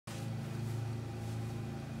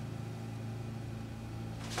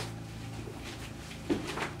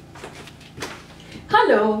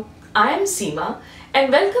Hello, I am Seema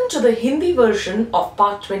and welcome to the Hindi version of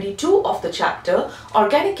part 22 of the chapter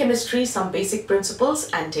Organic Chemistry Some Basic Principles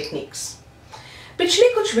and Techniques. पिछले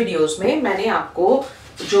कुछ videos में मैंने आपको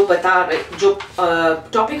जो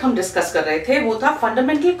topic हम discuss कर रहे थे वो था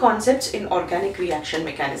fundamental concepts in organic reaction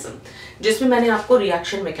mechanism, जिसमें मैंने आपको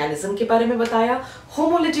रिएक्शन मैकेनिज्म के बारे में बताया,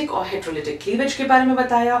 होमोलिटिक और हेटेरोलिटिक क्लीवेज के बारे में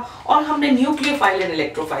बताया और हमने न्यूक्लियोफाइल एंड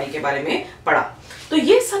इलेक्ट्रोफाइल के बारे में पढ़ा। तो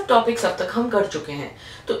ये सब टॉपिक्स अब तक हम कर चुके हैं।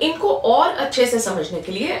 तो इनको और अच्छे से समझने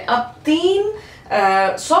के लिए अब तीन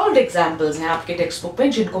सॉल्व्ड एग्जांपल्स हैं आपके टेक्स्ट बुक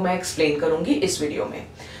में जिनको मैं एक्सप्लेन करूंगी इस वीडियो में।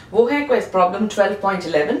 वो है प्रॉब्लम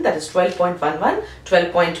 12.11 दैट इज 12.11,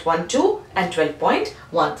 12.12 एंड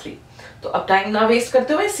 12.13। तो अब टाइम ना वेस्ट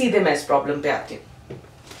करते हुए सीधे मैं इस प्रॉब्लम पे आती हूँ।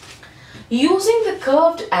 Using the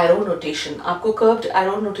curved arrow notation, आपको कर्व्ड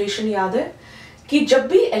एरो नोटेशन याद है कि जब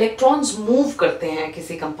भी इलेक्ट्रॉन्स मूव करते हैं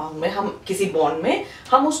किसी कंपाउंड में, हम किसी बॉन्ड में,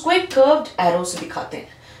 हम उसको एक कर्व्ड एरो से दिखाते हैं।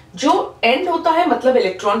 जो एंड होता है मतलब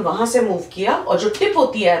इलेक्ट्रॉन वहां से मूव किया, और जो टिप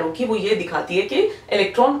होती है एरो की वो ये दिखाती है कि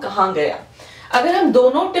इलेक्ट्रॉन कहां गया। अगर हम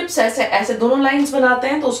दोनों टिप्स ऐसे दोनों लाइंस बनाते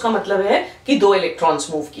हैं तो उसका मतलब है कि दो इलेक्ट्रॉन्स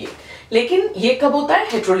मूव किए। लेकिन ये कब होता है?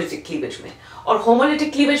 हेटेरोलिटिक क्लीवेज में। और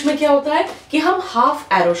होमोलिटिक क्लीवेज में क्या होता है कि हम हाफ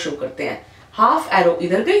एरो शो करते हैं। हाफ एरो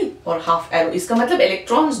इधर गई और हाफ एरो, इसका मतलब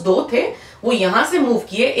इलेक्ट्रॉन्स दो थे, वो यहां से मूव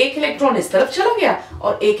किए, एक इलेक्ट्रॉन इस तरफ चला गया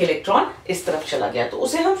और एक इलेक्ट्रॉन इस तरफ चला गया, तो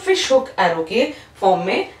उसे हम फिश हुक एरो के फॉर्म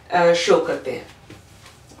में शो करते हैं।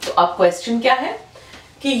 तो अब क्वेश्चन क्या है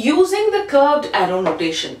कि using the curved arrow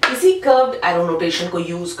notation, इसी कर्व्ड एरो नोटेशन को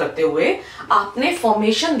यूज करते हुए आपने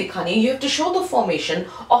फॉर्मेशन दिखानी, you have to show the formation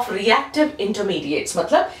of reactive intermediates.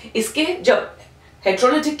 मतलब इसके जब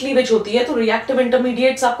हेटेरोलिटिक क्लीवेज होती है तो रिएक्टिव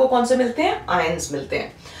इंटरमीडिएट्स आपको कौन से मिलते हैं? आयंस मिलते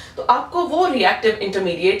हैं। तो आपको वो रिएक्टिव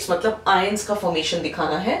इंटरमीडिएट्स मतलब आयंस का फॉर्मेशन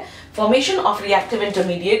दिखाना है। Formation of reactive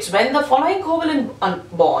intermediates when the following covalent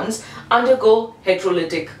bonds undergo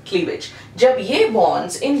heterolytic cleavage. जब ये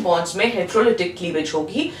बॉन्ड्स, इन बॉन्ड्स में हेटेरोलिटिक क्लीवेज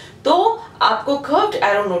होगी तो आपको कर्व्ड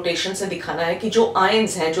एरो नोटेशन से दिखाना है कि जो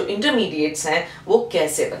आयंस हैं, जो इंटरमीडिएट्स हैं, वो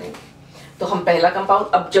कैसे बनेंगे। तो हम पहला कंपाउंड,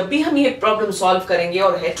 अब जब भी हम ये प्रॉब्लम सॉल्व करेंगे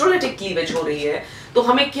और हेटेरोलिटिक क्लीवेज हो रही है तो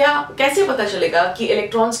हमें कैसे पता चलेगा कि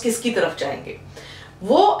इलेक्ट्रॉन्स किसकी तरफ जाएंगे?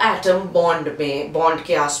 वो एटम बॉन्ड में, बॉन्ड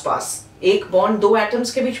के आसपास, एक बॉन्ड दो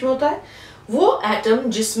एटम्स के बीच में होता है, वो एटम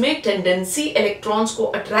जिसमें टेंडेंसी इलेक्ट्रॉन्स को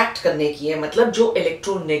अट्रैक्ट करने की है, मतलब जो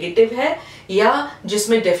इलेक्ट्रोनेगेटिव है या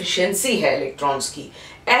जिसमें डेफिशिएंसी है इलेक्ट्रॉन्स की,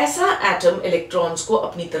 ऐसा एटम इलेक्ट्रॉन्स को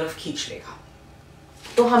अपनी तरफ खींच लेगा।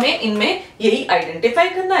 तो हमें इनमें यही आइडेंटिफाई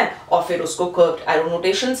करना है और फिर उसको कर्व्ड एरो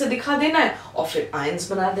नोटेशन से दिखा देना है और फिर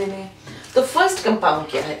आयंस बना देने हैं। तो फर्स्ट कंपाउंड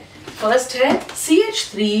क्या है? फर्स्ट है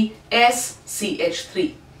CH3SCH3,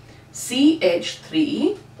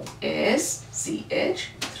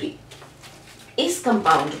 CH3SCH3। इस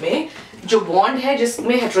कंपाउंड में जो बॉन्ड है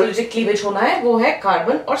जिसमें हेटेरोलिटिक क्लीवेज होना है वो है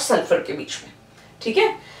कार्बन और सल्फर के बीच में। ठीक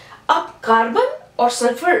है, अब कार्बन और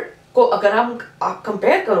सल्फर को अगर आप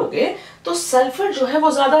कंपेयर करोगे तो सल्फर जो है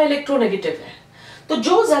वो ज्यादा इलेक्ट्रोनेगेटिव है, तो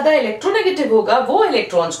जो ज्यादा इलेक्ट्रोनेगेटिव होगा वो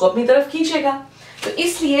इलेक्ट्रॉन्स को अपनी तरफ खींचेगा। तो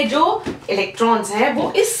इसलिए जो इलेक्ट्रॉन्स हैं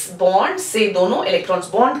वो इस बॉन्ड से, दोनों इलेक्ट्रॉन्स,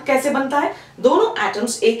 बॉन्ड कैसे बनता है? दोनों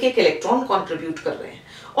एटम्स एक एक इलेक्ट्रॉन कंट्रीब्यूट कर रहे हैं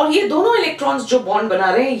और ये दोनों इलेक्ट्रॉन्स जो बॉन्ड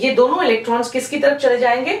बना रहे हैं, ये दोनों इलेक्ट्रॉन्स किसकी तरफ चले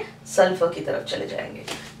जाएंगे? सल्फर की तरफ चले जाएंगे।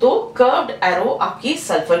 तो कर्व्ड एरो आपकी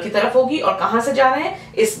सल्फर की तरफ होगी और कहां से जा रहे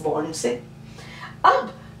हैं? इस बॉन्ड से।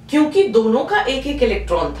 अब क्योंकि दोनों का एक एक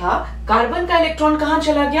इलेक्ट्रॉन था, कार्बन का इलेक्ट्रॉन कहां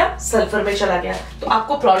चला गया? सल्फर में चला गया। तो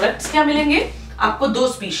आपको प्रोडक्ट्स क्या मिलेंगे? आपको दो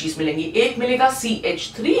स्पीशीज मिलेंगी, एक मिलेगा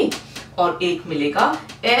CH3 और एक मिलेगा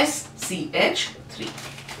SCH3।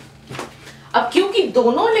 अब क्योंकि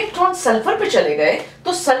दोनों इलेक्ट्रॉन सल्फर पे चले गए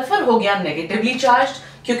तो सल्फर हो गया नेगेटिवली चार्ज्ड,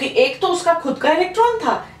 क्योंकि एक तो उसका खुद का इलेक्ट्रॉन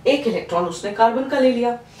था, एक इलेक्ट्रॉन उसने कार्बन का ले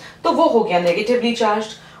लिया, तो वो हो गया नेगेटिवली चार्ज्ड।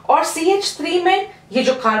 और CH3 में ये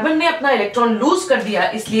जो कार्बन ने अपना इलेक्ट्रॉन लूज कर दिया,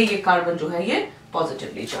 इसलिए ये कार्बन जो है ये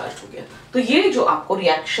पॉजिटिवली चार्ज हो गया। तो ये जो आपको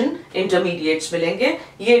रिएक्शन इंटरमीडिएट्स मिलेंगे,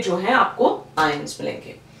 ये जो है आपको आयंस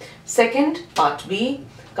मिलेंगे। सेकंड पार्ट बी,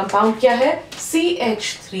 कंपाउंड क्या है?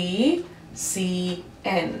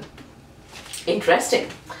 CH3CN। इंटरेस्टिंग।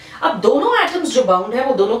 अब दोनों एटम्स जो बाउंड है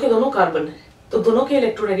वो दोनों के दोनों कार्बन है, तो दोनों की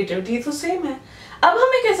इलेक्ट्रोनेगेटिविटी तो सेम है। अब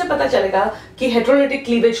हमें कैसे पता चलेगा कि हेटेरोलिटिक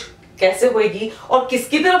क्लीवेज कैसे होएगी और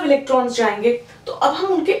किसकी तरफ इलेक्ट्रॉन्स जाएंगे? तो अब हम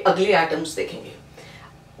उनके अगले एटम्स देखेंगे।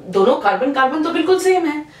 दोनों कार्बन कार्बन तो बिल्कुल सेम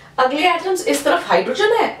है, अगले एटम्स इस तरफ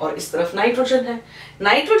हाइड्रोजन है और इस तरफ नाइट्रोजन है।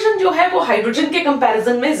 नाइट्रोजन जो है वो हाइड्रोजन के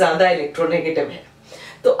कंपैरिजन में ज्यादा इलेक्ट्रोनेगेटिव है।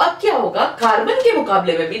 तो अब क्या होगा? कार्बन के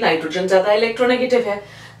मुकाबले में भी नाइट्रोजन ज्यादा इलेक्ट्रोनेगेटिव है,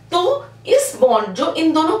 तो इस बॉन्ड जो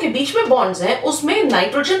इन दोनों के बीच में बॉन्ड्स हैं उसमें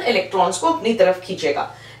नाइट्रोजन इलेक्ट्रॉन्स को अपनी तरफ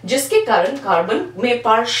खींचेगा, जिसके कारण कार्बन में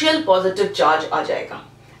पार्शियल पॉजिटिव चार्ज आ जाएगा।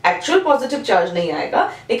 एक्चुअल पॉजिटिव चार्ज नहीं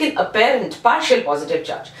आएगा, लेकिन अपेरेंट पार्शियल पॉजिटिव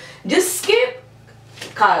चार्ज, जिसके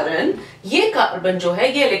कारण ये कार्बन जो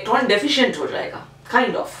है ये इलेक्ट्रॉन डेफिशिएंट हो जाएगा,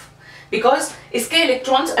 काइंड ऑफ, बिकॉज इसके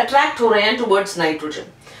इलेक्ट्रॉन्स अट्रैक्ट हो रहे हैं टुवर्ड्स नाइट्रोजन।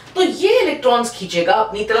 तो ये इलेक्ट्रॉन्स खींचेगा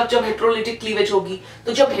अपनी तरफ जब हेटेरोलिटिक क्लीवेज होगी।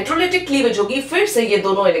 तो जब हेटेरोलिटिक क्लीवेज होगी फिर से ये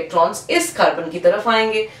दोनों इलेक्ट्रॉन्स इस कार्बन की तरफ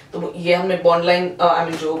आएंगे। तो ये हमने बॉन्ड लाइन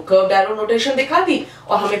जो कर्व्ड एरो नोटेशन दिखा दी,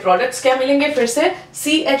 और हमें प्रोडक्ट्स क्या मिलेंगे फिर से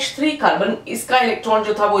CH3 कार्बन, इसका इलेक्ट्रॉन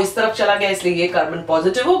जो था वो इस तरफ चला गया, इसलिए ये कार्बन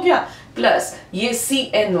पॉजिटिव हो गया, प्लस ये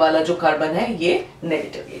CN वाला जो कार्बन है ये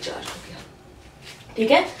नेगेटिवली चार्ज हो गया।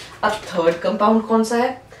 ठीक है, अब थर्ड कंपाउंड कौन सा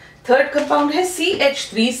है? थर्ड कंपाउंड है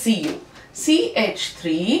CH3Cu।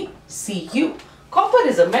 CH3Cu, copper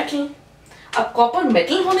is a metal. अब कॉपर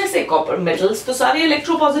मेटल होने से, कॉपर मेटल्स तो सारे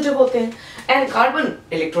इलेक्ट्रोपॉजिटिव होते हैं, एंड कार्बन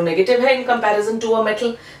इलेक्ट्रोनेगेटिव है in comparison to a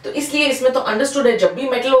metal. तो इसलिए इसमें तो अंडरस्टूड है, जब भी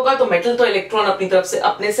मेटल होगा तो मेटल तो इलेक्ट्रॉन अपनी तरफ से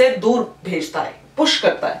अपने से दूर भेजता है, पुश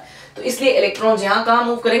करता है। तो इसलिए इलेक्ट्रॉन्स यहां कहां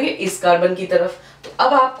मूव करेंगे? इस कार्बन की तरफ। तो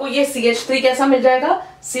अब आपको ये CH3 कैसा मिल जाएगा?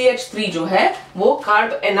 CH3 जो है वो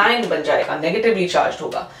कार्ब एनायन बन जाएगा, नेगेटिवली चार्ज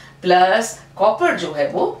होगा, प्लस कॉपर जो है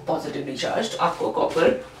वो पॉजिटिवली चार्ज, आपको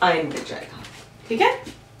कॉपर आयन मिल जाएगा। ठीक है,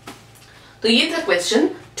 तो ये था क्वेश्चन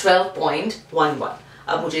 12.11।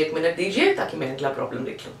 अब मुझे 1 मिनट दीजिए ताकि मैं अगला प्रॉब्लम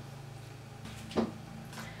लिख लूं।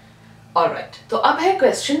 ऑलराइट, तो अब है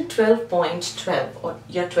क्वेश्चन 12.12 और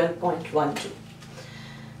या 12.12।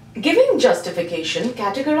 Giving justification,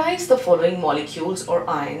 categorize the following molecules or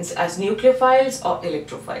ions as nucleophiles or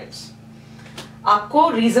electrophiles. आपको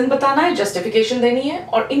रीजन बताना है, जस्टिफिकेशन देनी है,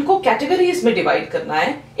 और इनको कैटेगरीज में डिवाइड करना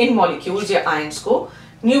है, इन मॉलिक्यूल्स या आयंस को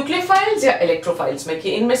न्यूक्लियोफाइल्स या इलेक्ट्रोफाइल्स में,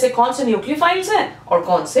 कि इनमें से कौन से न्यूक्लियोफाइल्स हैं और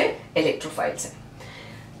कौन से इलेक्ट्रोफाइल्स हैं।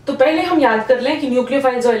 तो पहले हम याद कर लें कि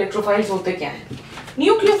न्यूक्लियोफाइल्स और इलेक्ट्रोफाइल्स होते क्या हैं।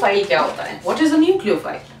 न्यूक्लियोफाइल क्या होता है? What is a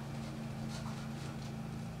nucleophile?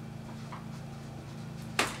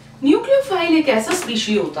 Nucleophile एक ऐसा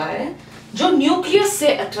स्पीशी होता है जो न्यूक्लियस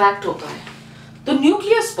से अट्रैक्ट होता है। तो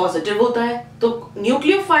न्यूक्लियस पॉजिटिव होता है, तो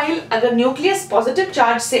न्यूक्लियोफाइल अगर न्यूक्लियस पॉजिटिव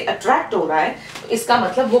चार्ज से अट्रैक्ट हो रहा है तो इसका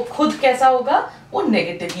मतलब वो खुद कैसा होगा? वो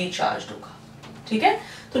नेगेटिवली चार्ज्ड होगा। ठीक है,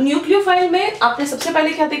 तो न्यूक्लियोफाइल में आपने सबसे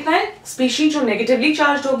पहले क्या देखना है? स्पीशी जो नेगेटिवली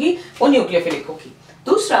चार्ज्ड होगी वो न्यूक्लियोफिलिक होगी।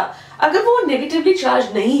 दूसरा, अगर वो नेगेटिवली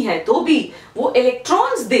चार्ज नहीं है तो भी वो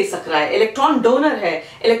इलेक्ट्रॉन्स दे सक रहा है, इलेक्ट्रॉन डोनर है,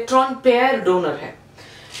 इलेक्ट्रॉन पेयर डोनर है,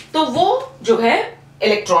 तो वो जो है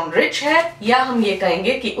इलेक्ट्रॉन रिच है, या हम ये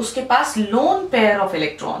कहेंगे कि उसके पास लोन पेयर ऑफ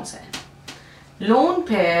इलेक्ट्रॉन्स है, लोन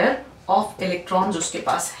पेयर ऑफ इलेक्ट्रॉन्स उसके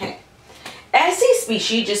पास हैं। ऐसी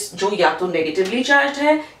स्पीशी जो या तो नेगेटिवली चार्ज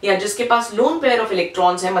है या जिसके पास लोन पेयर ऑफ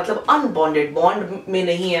इलेक्ट्रॉन्स है, मतलब अनबॉन्डेड, बॉन्ड में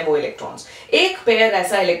नहीं है वो इलेक्ट्रॉन्स, एक पेयर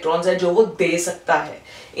ऐसा इलेक्ट्रॉन्स है जो वो दे सकता है,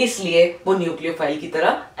 इसलिए वो न्यूक्लियोफाइल की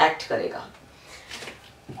तरह एक्ट करेगा।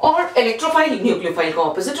 और इलेक्ट्रोफाइल न्यूक्लियोफाइल का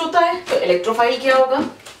ऑपोजिट होता है। तो इलेक्ट्रोफाइल क्या होगा?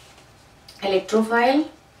 इलेक्ट्रोफाइल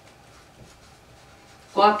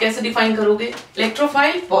को आप कैसे डिफाइन करोगे?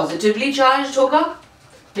 इलेक्ट्रोफाइल पॉजिटिवली चार्ज होगा,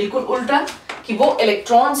 बिल्कुल उल्टा, कि वो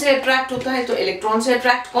इलेक्ट्रॉन से अट्रैक्ट होता है। तो इलेक्ट्रॉन से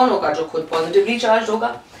अट्रैक्ट कौन होगा? जो खुद पॉजिटिवली चार्ज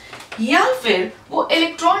होगा, या फिर वो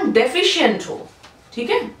इलेक्ट्रॉन डेफिशिएंट हो। ठीक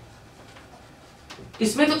है,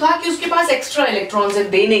 इसमें तो था कि उसके पास एक्स्ट्रा इलेक्ट्रॉन्स है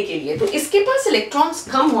देने के लिए, तो इसके पास इलेक्ट्रॉन्स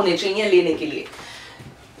कम होने चाहिए लेने के लिए।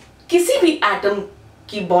 किसी भी एटम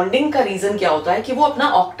की बॉन्डिंग का रीजन क्या होता है? कि वो अपना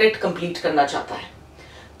ऑक्टेट कंप्लीट करना चाहता है।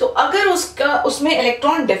 तो अगर उसमें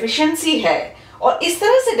इलेक्ट्रॉन डेफिशिएंसी है, और इस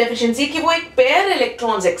तरह से डेफिशिएंसी कि वो एक पेयर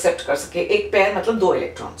इलेक्ट्रॉन्स एक्सेप्ट कर सके, एक पेयर मतलब 2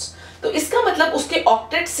 इलेक्ट्रॉन्स, तो इसका मतलब उसके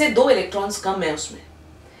ऑक्टेट से 2 इलेक्ट्रॉन्स कम है उसमें।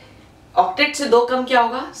 ऑक्टेट से 2 कम क्या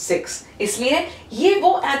होगा? 6। इसलिए ये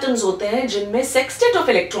वो एटम्स होते हैं जिनमें सेक्सटेट ऑफ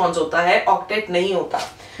इलेक्ट्रॉन्स होता है, ऑक्टेट नहीं होता।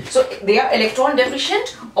 सो दे आर इलेक्ट्रॉन डेफिशिएंट,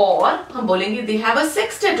 और हम बोलेंगे they have a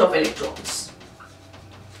sextet of electrons.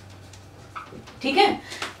 ठीक है,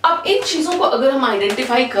 अब इन चीजों को अगर हम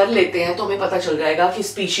आइडेंटिफाई कर लेते हैं तो हमें पता चल जाएगा कि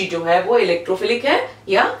स्पीशी जो है वो इलेक्ट्रोफिलिक है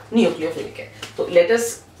या न्यूक्लियोफिलिक है। तो let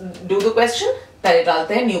us do the question. पहले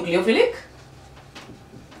डालते हैं न्यूक्लियोफिलिक,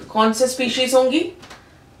 कौन से स्पीशीज होंगी?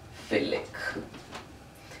 Philic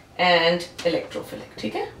and electrophilic.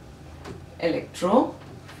 ठीक है,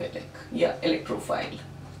 इलेक्ट्रोफिलिक या इलेक्ट्रोफाइल।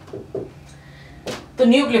 तो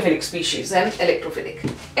nucleophilic species and electrophilic.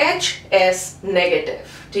 HS negative,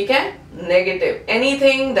 ठीक है, negative,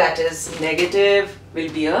 anything that is negative will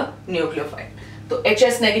be a nucleophile. तो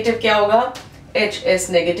HS नेगेटिव क्या होगा? HS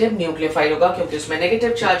नेगेटिव न्यूक्लियोफाइल होगा क्योंकि उसमें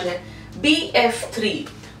नेगेटिव चार्ज है। BF3,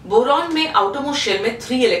 बोरॉन में आउटरमोस्ट शेल में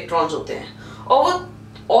 3 इलेक्ट्रॉन्स होते हैं, और वो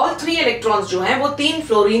ऑल 3 इलेक्ट्रॉन्स जो हैं वो 3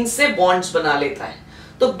 फ्लोरीन से बॉन्ड्स बना लेता है।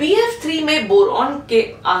 तो BF3 में बोरॉन के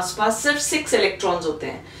आसपास सिर्फ 6 इलेक्ट्रॉन्स होते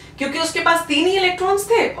हैं, क्योंकि उसके पास 3 ही इलेक्ट्रॉन्स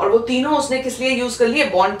थे, और वो तीनों उसने किस लिए यूज कर लिए?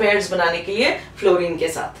 बॉन्ड पेयर्स बनाने के लिए फ्लोरीन के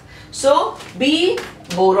साथ। सो B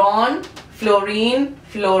boron, fluorine,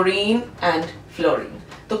 fluorine and fluorine.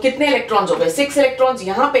 तो कितने इलेक्ट्रॉन्स हो गए? 6 इलेक्ट्रॉन्स।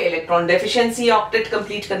 यहाँ पे इलेक्ट्रॉन डेफिशिएंसी ऑक्टेट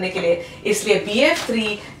कंप्लीट करने के लिए, इसलिए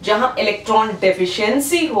BF3 जहां इलेक्ट्रॉन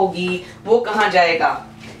डेफिशिएंसी होगी वो कहां जाएगा?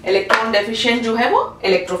 इलेक्ट्रॉन डेफिशिएंट जो है वो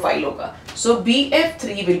इलेक्ट्रोफाइल होगा। सो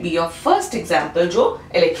BF3 will be your first example जो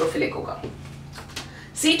इलेक्ट्रोफिलिक होगा।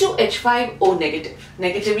 C2H5O नेगेटिव,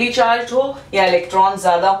 नेगेटिवली चार्ज हो या इलेक्ट्रॉन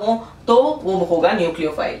ज्यादा हो तो वो होगा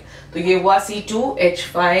न्यूक्लियोफाइल। तो ये हुआ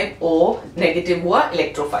C2H5O नेगेटिव हुआ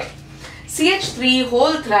electrophile. CH3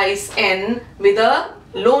 whole thrice N with a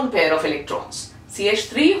lone pair of electrons.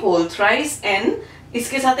 CH3 whole thrice N,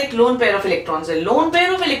 इसके साथ एक lone pair of electrons है। lone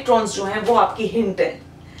pair of electrons जो है वो आपकी हिंट है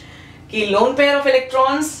कि lone pair of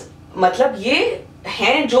electrons मतलब ये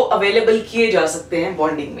हैं जो अवेलेबल किए जा सकते हैं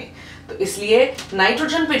बॉन्डिंग में। तो इसलिए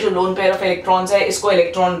नाइट्रोजन पे जो लोन पेयर ऑफ इलेक्ट्रॉन्स है इसको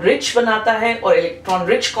इलेक्ट्रॉन रिच बनाता है, और इलेक्ट्रॉन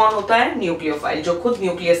रिच कौन होता है? न्यूक्लियोफाइल, जो खुद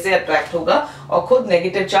न्यूक्लियस से अट्रैक्ट होगा और खुद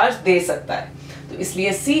नेगेटिव चार्ज दे सकता है। तो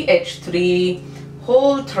इसलिए CH3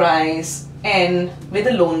 whole thrice N with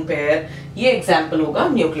a lone pair, ये एग्जाम्पल होगा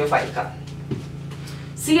न्यूक्लियोफाइल का।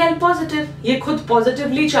 Cl पॉजिटिव, ये खुद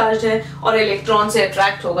पॉजिटिवली चार्ज है और इलेक्ट्रॉन से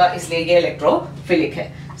अट्रैक्ट होगा, इसलिए ये इलेक्ट्रोफिलिक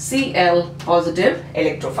है। Cl पॉजिटिव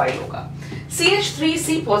इलेक्ट्रोफाइल होगा।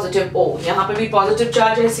 CH3C पॉजिटिव O, यहाँ पे भी पॉजिटिव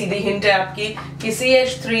चार्ज है, सीधी हिंट है आपकी कि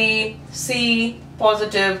CH3C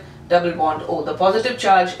positive double bond O. The positive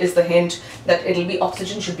charge is the hint that it'll be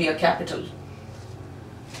oxygen should be a capital.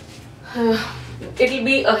 It'll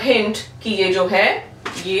be a hint कि ये जो है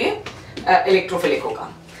ये इलेक्ट्रोफिलिक होगा।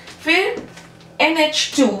 फिर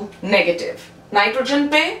NH2 नेगेटिव, नाइट्रोजन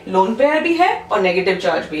पे लोन पेयर भी है और नेगेटिव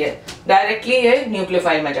चार्ज भी है, डायरेक्टली ये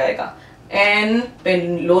न्यूक्लियोफाइल में जाएगा। N पे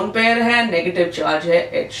लोन पेयर है, नेगेटिव चार्ज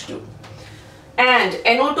है H2, and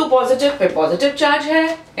NO2 positive pay positive charge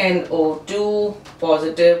है, NO2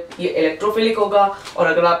 पॉजिटिव, ये इलेक्ट्रोफिलिक होगा। और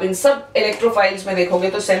अगर आप इन सब इलेक्ट्रोफाइल्स में देखोगे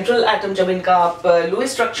तो सेंट्रल एटम जब इनका आप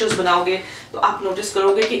लुईस स्ट्रक्चर्स बनाओगे तो आप नोटिस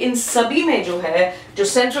करोगे कि इन सभी में जो है जो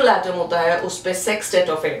सेंट्रल एटम होता है उस पे सेक्सटेट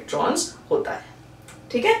ऑफ इलेक्ट्रॉन्स होता है।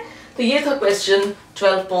 ठीक है, तो ये था क्वेश्चन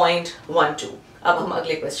 12.12। अब हम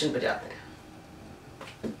अगले क्वेश्चन पे जाते हैं।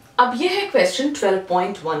 अब ये है क्वेश्चन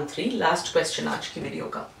 12.13, लास्ट क्वेश्चन आज की वीडियो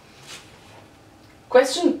का।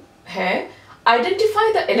 क्वेश्चन है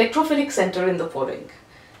identify the electrophilic centre in the following.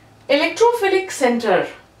 Electrophilic centre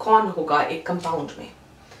कौन होगा एक कंपाउंड में?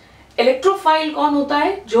 इलेक्ट्रोफाइल कौन होता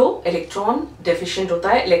है? जो इलेक्ट्रॉन डेफिशिएंट होता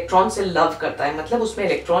है, इलेक्ट्रॉन से लव करता है, मतलब उसमें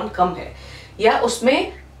इलेक्ट्रॉन कम है या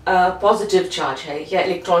उसमें पॉजिटिव चार्ज है या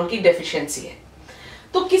इलेक्ट्रॉन की डेफिशिएंसी है।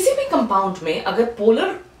 तो किसी भी कंपाउंड में अगर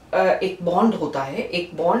पोलर एक बॉन्ड होता है,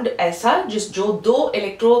 एक बॉन्ड ऐसा जो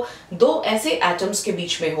दो ऐसे एटम्स के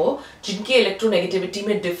बीच में हो जिनकी इलेक्ट्रोनेगेटिविटी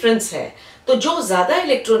में डिफरेंस है, तो जो ज्यादा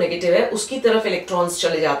इलेक्ट्रोनेगेटिव है उसकी तरफ इलेक्ट्रॉन्स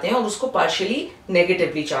चले जाते हैं और उसको पार्शियली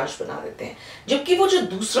नेगेटिवली चार्ज बना देते हैं, जबकि वो जो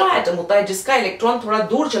दूसरा एटम होता है जिसका इलेक्ट्रॉन थोड़ा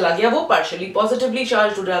दूर चला गया वो पार्शियली पॉजिटिवली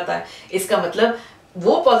चार्ज हो जाता है। इसका मतलब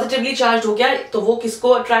वो पॉजिटिवली चार्ज हो गया तो वो किसको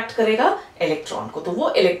अट्रैक्ट करेगा? इलेक्ट्रॉन को, तो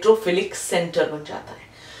वो इलेक्ट्रोफिलिक सेंटर बन जाता है।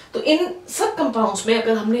 तो इन सब कंपाउंड्स में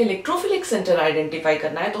अगर हमने इलेक्ट्रोफिलिक सेंटर आइडेंटिफाई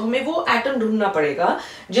करना है तो हमें वो एटम ढूंढना पड़ेगा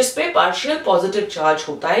जिसपे पार्शियल पॉजिटिव चार्ज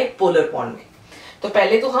होता है एक पोलर बॉन्ड में। तो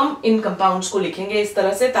पहले तो हम इन कंपाउंड्स को लिखेंगे इस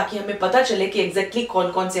तरह से ताकि हमें पता चले कि एग्जैक्टली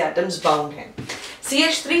कौन कौन से एटम्स बाउंड हैं।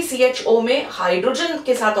 CH3CHO में हाइड्रोजन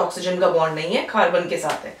के साथ ऑक्सीजन का बॉन्ड नहीं है, कार्बन के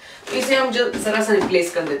साथ है, तो इसे हम जरा सा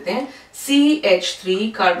रिप्लेस कर देते हैं।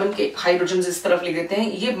 CH3 कार्बन के हाइड्रोजन इस तरफ लिख देते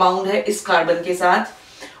हैं, ये बाउंड है इस कार्बन के साथ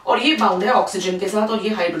और ये बाउंड है ऑक्सीजन के साथ, और ये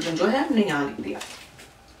हाइड्रोजन जो है हमने यहाँ लिख दिया।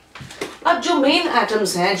 अब जो मेन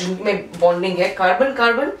एटम्स हैं जिनमें बॉन्डिंग है, कार्बन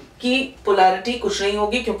कार्बन की पोलैरिटी कुछ नहीं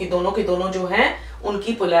होगी क्योंकि दोनों के दोनों जो हैं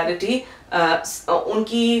उनकी पोलैरिटी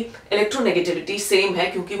उनकी इलेक्ट्रोनेगेटिविटी सेम है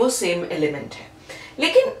क्योंकि वो सेम एलिमेंट है।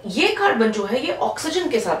 लेकिन ये कार्बन जो है ये ऑक्सीजन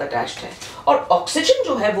के साथ अटैच्ड है और ऑक्सीजन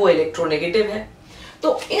जो है वो इलेक्ट्रोनेगेटिव है।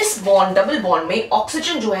 तो इस बॉन्ड डबल बॉन्ड में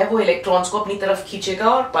ऑक्सीजन जो है वो इलेक्ट्रॉन्स को अपनी तरफ खींचेगा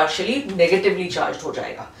और पार्शियली नेगेटिवली चार्ज हो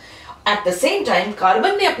जाएगा। At the same time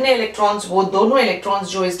carbon ने अपने इलेक्ट्रॉन्स, वो दोनों इलेक्ट्रॉन्स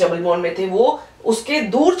जो इस डबल बॉन्ड में थे वो उसके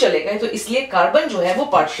दूर चले गए, तो इसलिए कार्बन जो है वो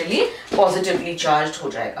पार्शियली पॉजिटिवली चार्ज हो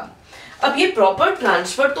जाएगा। अब ये प्रॉपर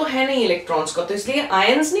ट्रांसफर तो है नहीं इलेक्ट्रॉन्स का, तो इसलिए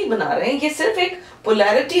आयंस नहीं बना रहे हैं, ये सिर्फ एक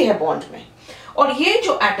पोलैरिटी है बॉन्ड में। और ये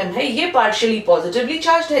जो एटम है ये पार्शियली पॉजिटिवली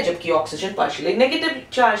चार्ज्ड है जबकि ऑक्सीजन पार्शियली नेगेटिव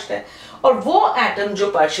चार्ज्ड है, और वो एटम जो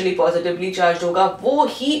पार्शियली पॉजिटिवली चार्ज्ड होगा वो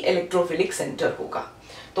ही इलेक्ट्रोफिलिक सेंटर होगा।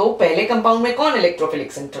 तो पहले कंपाउंड में कौन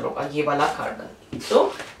इलेक्ट्रोफिलिक सेंटर होगा? ये वाला कार्बन।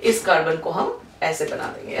 तो इस कार्बन को हम ऐसे बना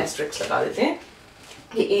देंगे, एस्टेरिस्क लगा देते हैं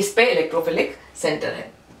कि इस पे इलेक्ट्रोफिलिक सेंटर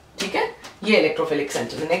है। ठीक है, ये इलेक्ट्रोफिलिक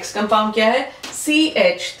सेंटर। नेक्स्ट कंपाउंड क्या है?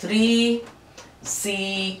 CH3C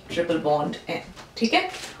triple bond N। ठीक है,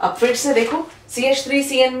 अब फिर से देखो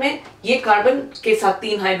CH3CN में ये कार्बन के साथ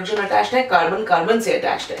 3 हाइड्रोजन अटैच्ड है, कार्बन कार्बन से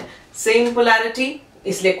अटैच्ड है, सेम पोलैरिटी,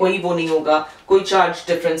 इसलिए कोई वो नहीं होगा, कोई चार्ज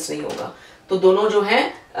डिफरेंस नहीं होगा, तो दोनों जो है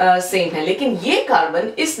सेम है। लेकिन ये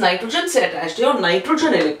कार्बन इस नाइट्रोजन से अटैच्ड है और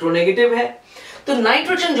नाइट्रोजन इलेक्ट्रोनेगेटिव है, तो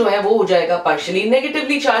नाइट्रोजन जो है वो हो जाएगा पार्शियली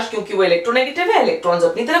नेगेटिवली चार्ज, क्योंकि वो इलेक्ट्रोनेगेटिव है, इलेक्ट्रॉन्स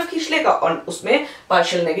अपनी तरफ खींच लेगा और उसमें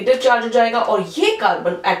पार्शियल नेगेटिव चार्ज हो जाएगा, और ये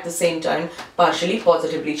carbon at the same time partially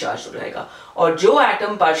positively charge हो जाएगा, और जो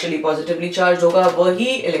एटम पार्शियली पॉजिटिवली चार्ज होगा वही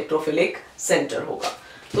इलेक्ट्रोफिलिक सेंटर होगा।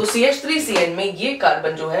 तो CH3CN में ये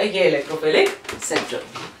कार्बन जो है ये इलेक्ट्रोफिलिक सेंटर।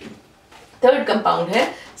 थर्ड कंपाउंड है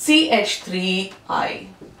CH3I,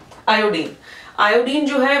 आयोडीन। आयोडीन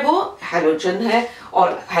जो है वो हैलोजन है,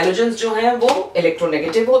 और हैलोजन्स जो हैं वो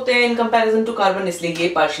इलेक्ट्रोनेगेटिव होते हैं इन कंपैरिजन टू कार्बन, इसलिए ये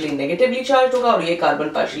पार्शियली नेगेटिवली चार्ज होगा और ये कार्बन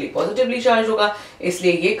पार्शियली पॉजिटिवली चार्ज होगा,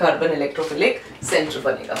 इसलिए ये कार्बन इलेक्ट्रोफिलिक सेंटर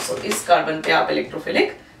बनेगा। सो इस कार्बन पे आप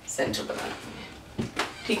इलेक्ट्रोफिलिक सेंटर बना लेंगे,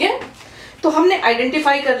 ठीक है। तो हमने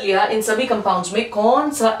आइडेंटिफाई कर लिया इन सभी कंपाउंड्स में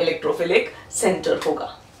कौन सा इलेक्ट्रोफिलिक सेंटर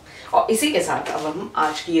होगा, और इसी के साथ अब हम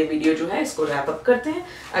आज की ये वीडियो जो है इसको रैप अप करते हैं।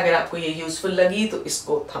 अगर आपको ये यूजफुल लगी तो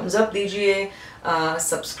इसको थम्स अप दीजिए,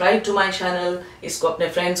 सब्सक्राइब टू माय चैनल, इसको अपने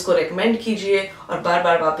फ्रेंड्स को रेकमेंड कीजिए और बार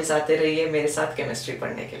बार वापस आते रहिए मेरे साथ केमिस्ट्री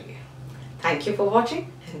पढ़ने के लिए। Thank you for watching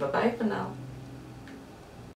and bye bye for now.